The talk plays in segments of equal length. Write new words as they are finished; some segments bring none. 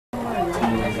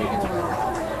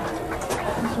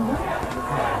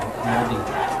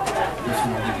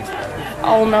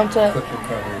I'll announce it.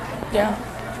 Yeah.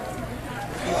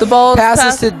 The ball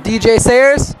passes to DJ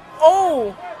Sayers.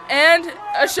 Oh, and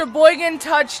a Cheboygan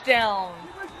touchdown.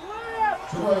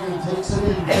 Cheboygan takes it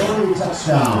in, Kelly,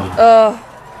 touchdown.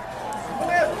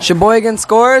 Cheboygan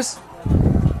scores.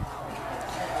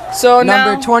 So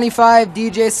Number now, 25,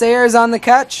 DJ Sayers on the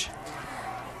catch.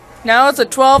 now it's a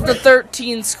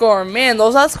 12-13 score. Man,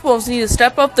 those Eskimos need to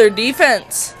step up their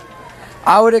defense.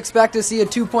 I would expect to see a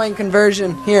 2-point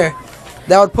conversion here.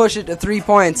 That would push it to 3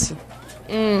 points.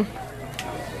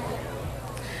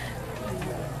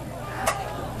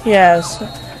 Yes.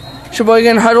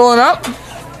 Cheboygan huddling up.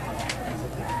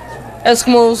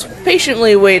 Eskimos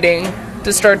patiently waiting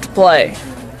to start to play.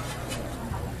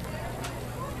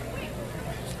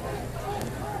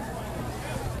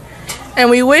 And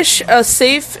we wish a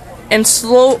safe and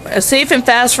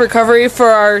fast recovery for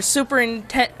our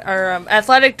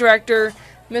athletic director,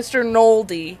 Mr.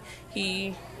 Nolde.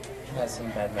 He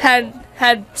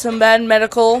had some bad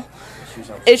medical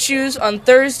issues on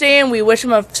Thursday, and we wish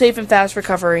him a safe and fast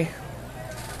recovery.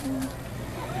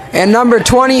 And number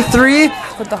 23,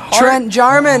 Trent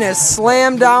Jarman is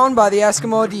slammed down by the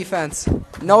Eskimo defense.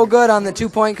 No good on the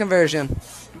 2-point conversion.